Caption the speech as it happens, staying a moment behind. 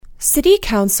City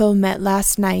Council met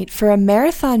last night for a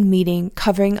marathon meeting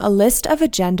covering a list of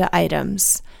agenda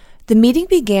items. The meeting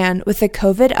began with a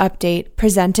COVID update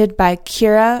presented by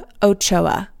Kira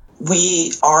Ochoa.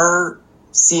 We are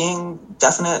seeing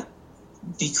definite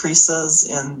decreases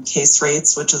in case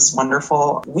rates, which is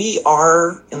wonderful. We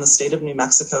are, in the state of New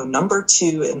Mexico, number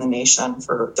 2 in the nation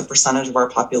for the percentage of our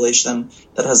population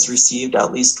that has received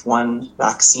at least one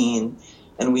vaccine.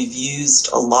 And we've used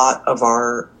a lot of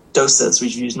our doses.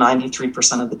 We've used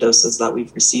 93% of the doses that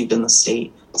we've received in the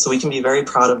state. So we can be very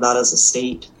proud of that as a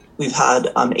state. We've had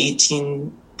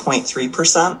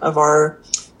 18.3% of our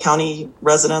county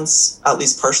residents at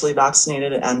least partially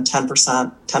vaccinated and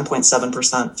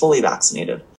 10.7% fully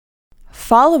vaccinated.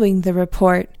 Following the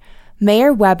report,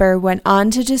 Mayor Weber went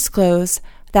on to disclose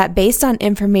that based on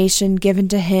information given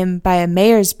to him by a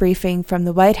mayor's briefing from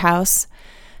the White House,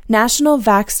 national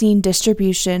vaccine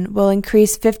distribution will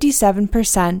increase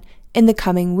 57% in the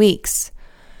coming weeks.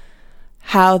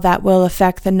 How that will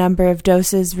affect the number of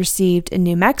doses received in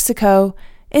New Mexico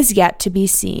is yet to be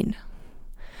seen.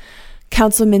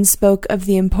 Councilman spoke of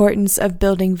the importance of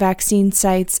building vaccine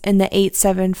sites in the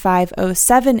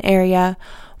 87507 area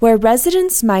where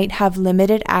residents might have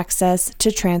limited access to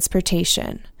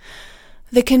transportation.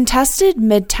 The contested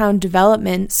Midtown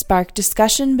development sparked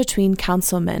discussion between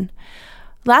councilmen.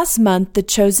 Last month, the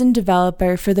chosen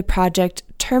developer for the project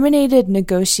terminated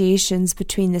negotiations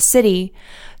between the city,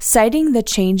 citing the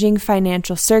changing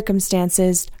financial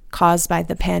circumstances caused by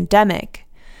the pandemic.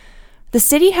 The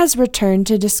city has returned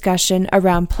to discussion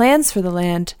around plans for the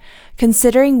land,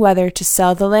 considering whether to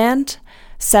sell the land,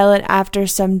 sell it after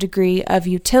some degree of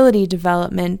utility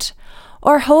development,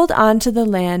 or hold on to the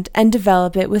land and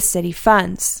develop it with city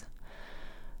funds.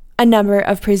 A number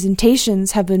of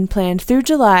presentations have been planned through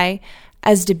July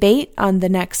as debate on the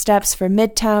next steps for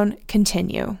Midtown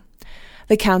continue.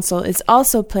 The council is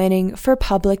also planning for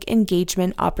public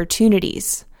engagement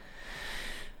opportunities.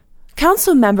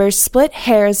 Council members split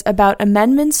hairs about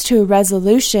amendments to a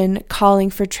resolution calling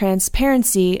for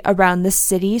transparency around the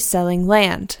city selling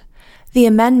land. The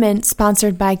amendment,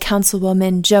 sponsored by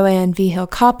Councilwoman Joanne Vigil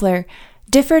Koppler,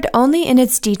 differed only in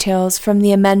its details from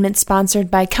the amendment sponsored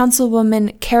by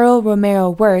Councilwoman Carol Romero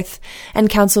Worth and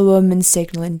Councilwoman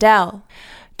Sig Lindell.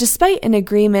 Despite an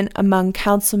agreement among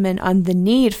councilmen on the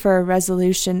need for a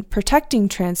resolution protecting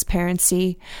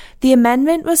transparency, the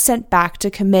amendment was sent back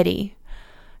to committee.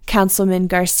 Councilman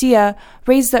Garcia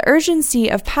raised the urgency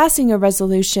of passing a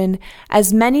resolution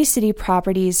as many city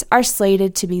properties are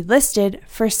slated to be listed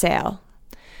for sale.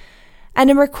 And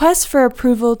a request for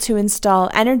approval to install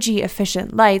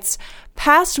energy-efficient lights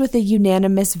passed with a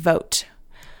unanimous vote.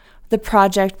 The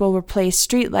project will replace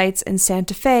streetlights in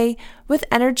Santa Fe with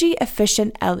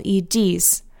energy-efficient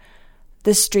LEDs.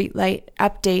 The streetlight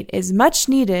update is much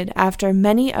needed after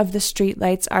many of the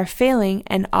streetlights are failing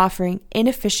and offering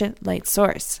inefficient light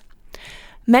source.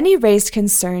 Many raised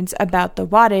concerns about the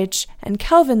wattage and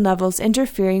Kelvin levels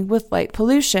interfering with light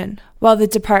pollution. While the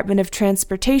Department of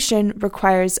Transportation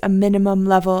requires a minimum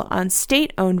level on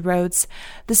state-owned roads,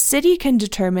 the city can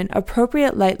determine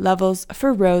appropriate light levels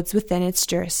for roads within its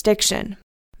jurisdiction.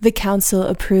 The council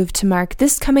approved to mark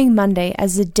this coming Monday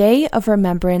as a day of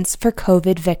remembrance for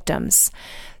COVID victims.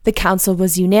 The council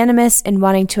was unanimous in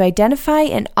wanting to identify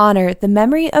and honor the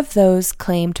memory of those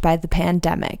claimed by the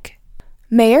pandemic.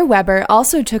 Mayor Weber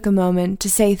also took a moment to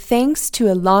say thanks to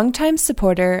a longtime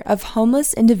supporter of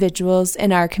homeless individuals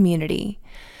in our community.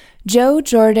 Joe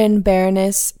Jordan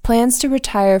Baroness plans to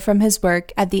retire from his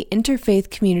work at the Interfaith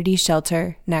Community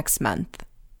Shelter next month.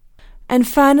 And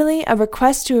finally, a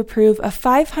request to approve a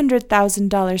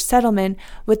 $500,000 settlement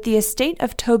with the estate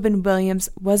of Tobin Williams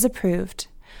was approved.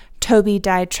 Toby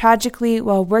died tragically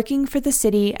while working for the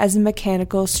city as a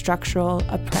mechanical structural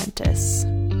apprentice.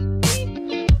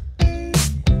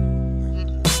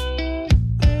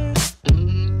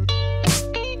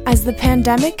 As the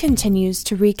pandemic continues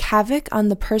to wreak havoc on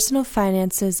the personal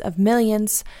finances of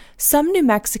millions, some New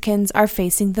Mexicans are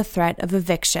facing the threat of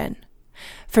eviction.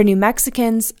 For New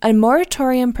Mexicans, a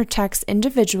moratorium protects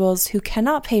individuals who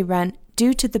cannot pay rent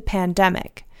due to the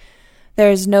pandemic.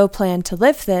 There is no plan to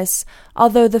lift this,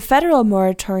 although the federal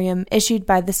moratorium issued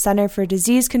by the Center for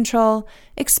Disease Control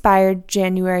expired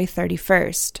January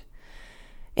 31st.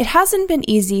 It hasn't been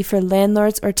easy for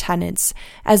landlords or tenants,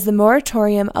 as the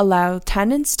moratorium allows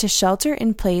tenants to shelter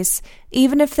in place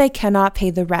even if they cannot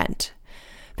pay the rent.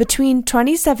 Between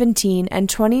 2017 and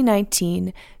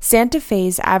 2019, Santa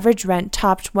Fe's average rent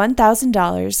topped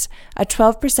 $1,000, a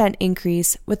 12%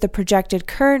 increase, with a projected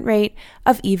current rate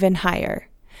of even higher.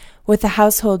 With a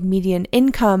household median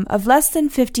income of less than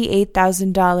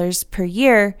 $58,000 per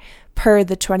year, Per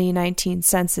the 2019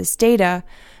 census data,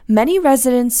 many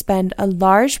residents spend a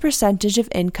large percentage of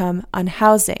income on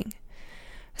housing.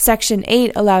 Section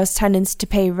 8 allows tenants to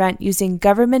pay rent using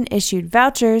government-issued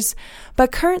vouchers,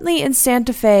 but currently in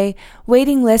Santa Fe,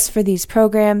 waiting lists for these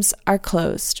programs are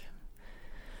closed.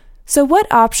 So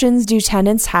what options do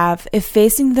tenants have if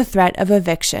facing the threat of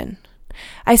eviction?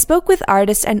 I spoke with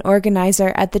artist and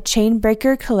organizer at the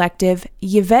Chainbreaker Collective,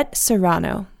 Yvette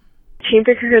Serrano.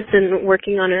 Chainbreaker has been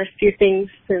working on a few things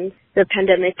since the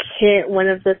pandemic hit. One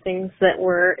of the things that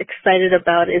we're excited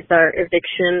about is our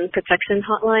eviction protection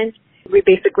hotline. We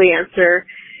basically answer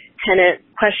tenant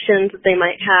questions that they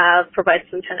might have, provide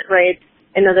some tenant rights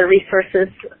and other resources,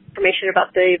 information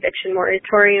about the eviction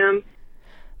moratorium.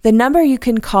 The number you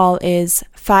can call is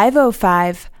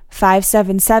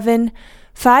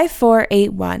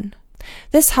 505-577-5481.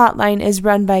 This hotline is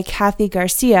run by Kathy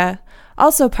Garcia,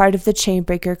 also part of the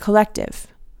Chainbreaker Collective.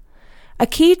 A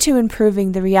key to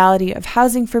improving the reality of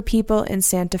housing for people in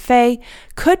Santa Fe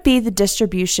could be the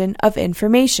distribution of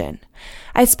information.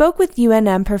 I spoke with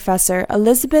UNM professor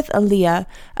Elizabeth Aaliyah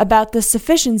about the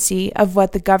sufficiency of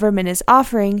what the government is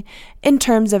offering in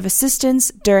terms of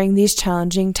assistance during these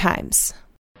challenging times.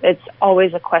 It's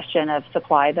always a question of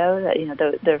supply, though, that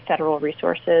the federal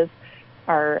resources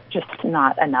are just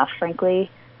not enough, frankly.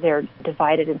 They're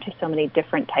divided into so many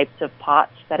different types of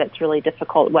pots that it's really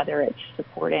difficult, whether it's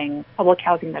supporting public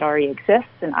housing that already exists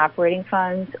in operating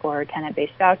funds or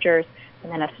tenant-based vouchers,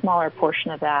 and then a smaller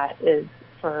portion of that is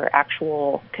for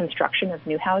actual construction of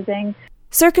new housing.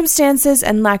 Circumstances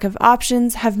and lack of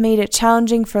options have made it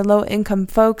challenging for low-income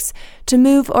folks to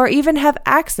move or even have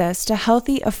access to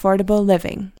healthy, affordable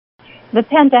living. The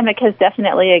pandemic has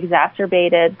definitely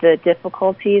exacerbated the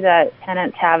difficulty that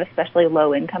tenants have, especially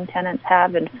low-income tenants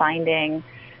have, in finding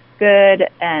good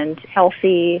and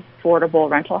healthy, affordable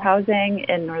rental housing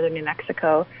in northern New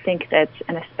Mexico. I think that's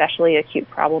an especially acute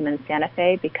problem in Santa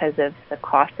Fe because of the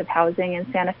cost of housing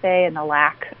in Santa Fe and the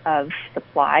lack of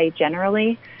supply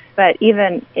generally. But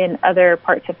even in other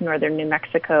parts of northern New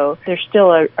Mexico, there's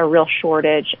still a real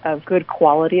shortage of good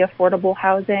quality affordable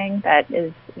housing that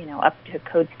is, up to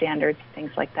code standards,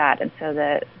 things like that. And so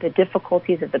the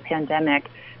difficulties of the pandemic,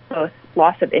 both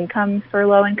loss of income for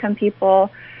low-income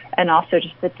people and also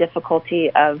just the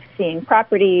difficulty of seeing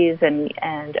properties and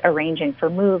arranging for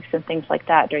moves and things like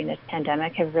that during this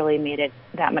pandemic have really made it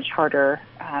that much harder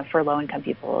for low-income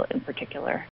people in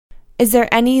particular. Is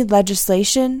there any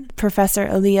legislation Professor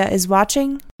Aaliyah is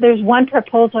watching? There's one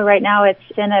proposal right now. It's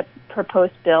in a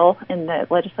proposed bill in the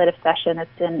legislative session.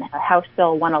 It's in House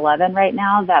Bill 111 right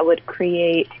now that would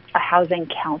create a housing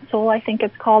council, I think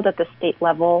it's called, at the state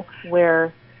level,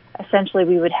 where essentially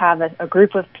we would have a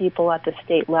group of people at the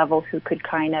state level who could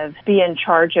kind of be in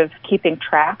charge of keeping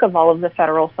track of all of the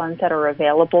federal funds that are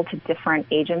available to different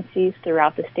agencies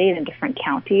throughout the state and different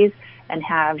counties, and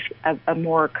have a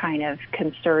more kind of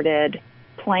concerted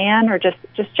plan or just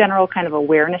general kind of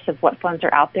awareness of what funds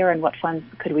are out there and what funds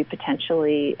could we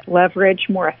potentially leverage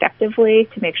more effectively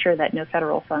to make sure that no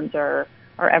federal funds are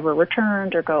ever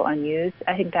returned or go unused.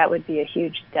 I think that would be a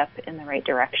huge step in the right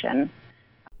direction.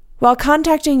 While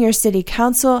contacting your city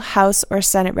council, House, or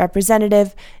Senate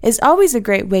representative is always a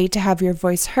great way to have your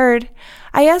voice heard,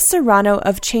 I asked Serrano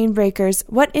of Chainbreakers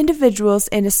what individuals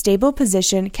in a stable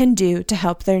position can do to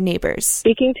help their neighbors.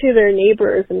 Speaking to their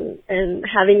neighbors and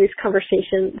having these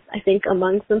conversations, I think,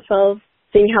 amongst themselves,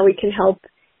 seeing how we can help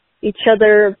each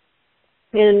other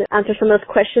and answer some of those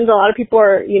questions. A lot of people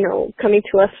are, coming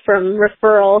to us from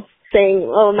referrals saying,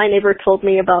 oh, my neighbor told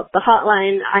me about the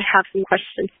hotline. I have some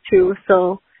questions too.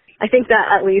 So I think that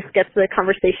at least gets the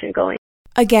conversation going.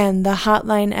 Again, the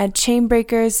hotline at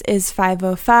Chainbreakers is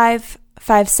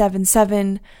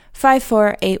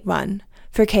 505-577-5481.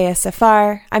 For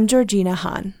KSFR, I'm Georgina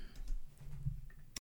Hahn.